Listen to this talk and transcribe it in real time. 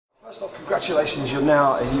First off, congratulations, you're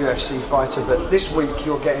now a UFC fighter, but this week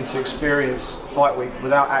you're getting to experience Fight Week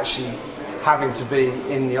without actually having to be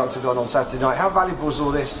in the octagon on Saturday night. How valuable is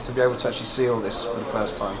all this to be able to actually see all this for the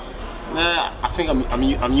first time? I think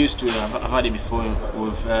I'm used to it. I've had it before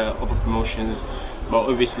with other promotions, but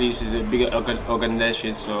obviously this is a bigger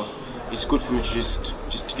organization, so it's good for me to just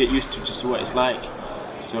to get used to just what it's like.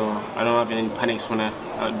 So I don't have any panics when I'm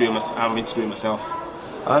having to do it myself.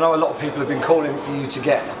 I know a lot of people have been calling for you to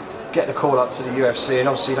get the call up to the UFC, and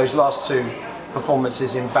obviously those last two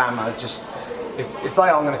performances in Bama, just if they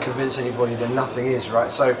aren't going to convince anybody, then nothing is, right?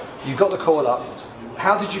 So you got the call up.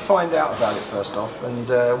 How did you find out about it first off, and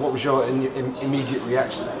what was your immediate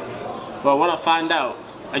reaction? Well, when I found out,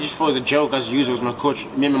 I just thought it was a joke as usual. My coach,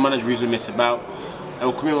 me and my manager usually mess about. I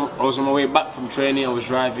was on my way back from training, I was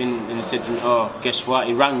driving, and he said to me, "Oh, guess what?"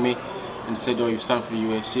 He rang me and said, "Oh, you've signed for the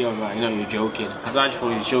UFC." I was like, "You know, you're joking." Because I just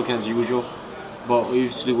thought he was joking as usual. But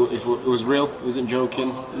obviously it was real, it wasn't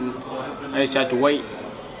joking. And I just had to wait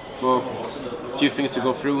for a few things to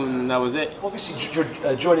go through, and that was it. Obviously,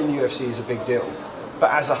 joining the UFC is a big deal.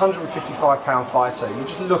 But as a 155-pound fighter, you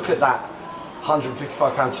just look at that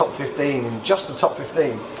 155-pound top 15, and just the top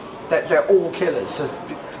 15, they're all killers. So,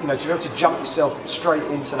 you know, to be able to jump yourself straight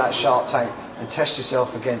into that shark tank and test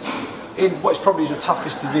yourself against, in what is probably the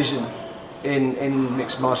toughest division in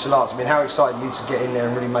mixed martial arts. I mean, how excited are you to get in there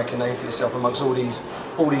and really make a name for yourself amongst all these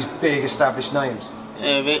big established names?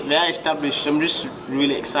 They're established. I'm just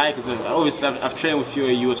really excited because obviously I've trained with a few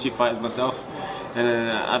UFC fighters myself, and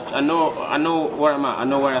I know where I'm at. I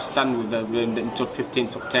know where I stand with the top 15,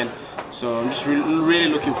 top 10. So I'm just really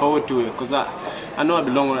looking forward to it because I know I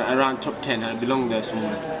belong around top 10. I belong there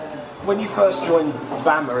somewhere. When you first joined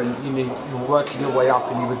Bama and you were working your way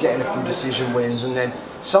up and you were getting a few decision wins, and then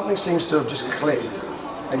something seems to have just clicked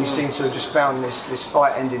and you seem to have just found this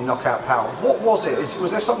fight-ending knockout power. What was it? Was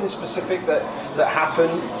there something specific that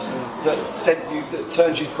happened that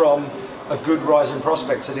turned you from a good rising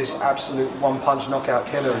prospect to this absolute one-punch knockout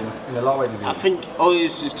killer in the lightweight division? I think all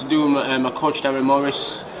this is to do with my coach, Darren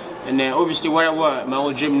Morris, and obviously where I work, my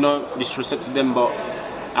old gym, no disrespect to them, but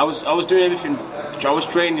I was doing everything. I was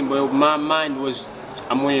training, but my mind was,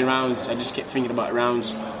 I'm winning rounds. I just kept thinking about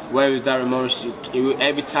rounds. Where was Darren Morris?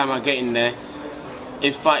 Every time I get in there,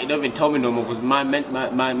 in fact, he don't even tell me no more because my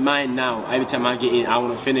mind now, every time I get in, I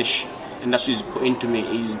want to finish. And that's what he's put into me.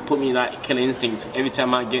 He's put me like killer instinct. Every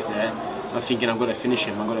time I get there, I'm thinking I've got to finish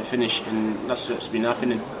him, I've got to finish. And that's what's been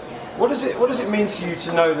happening. What does it mean to you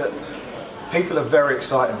to know that people are very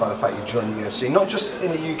excited by the fact you've joined the UFC? Not just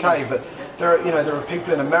in the UK, but there are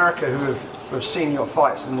people in America who have seen your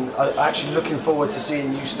fights and are actually looking forward to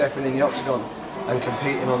seeing you stepping in the octagon and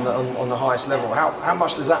competing on the highest level. How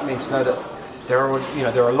much does that mean to know that there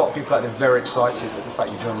are a lot of people out there very excited at the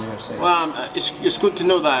fact you joined the UFC? Well, it's good to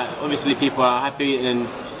know that obviously people are happy and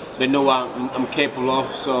they know what I'm capable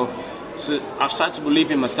of. So I've started to believe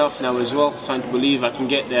in myself now as well. Starting to believe I can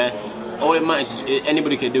get there. All it matters is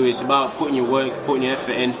anybody can do it. It's about putting your work, putting your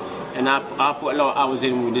effort in. And I put a lot of hours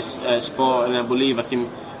in with this sport, and I believe I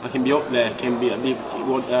can be up there, can be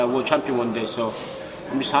a world champion one day. So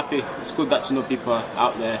I'm just happy. It's good to know people are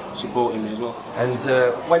out there supporting me as well. And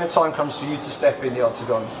when the time comes for you to step in the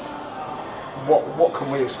octagon, what can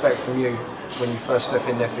we expect from you when you first step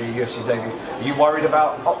in there for your UFC debut? Are you worried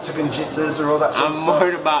about octagon jitters or all that sort of stuff? I'm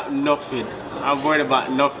worried about nothing. I'm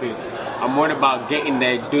worried about getting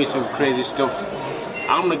there, doing some crazy stuff.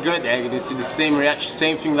 I'm gonna go there and see the same reaction,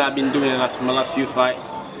 same thing that I've been doing in my last few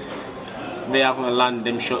fights. They are gonna land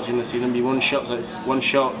them shots. You're gonna see them be one shot,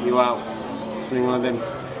 you're out. Something one of them.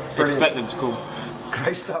 Brilliant. Expect them to come.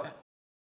 Great stuff.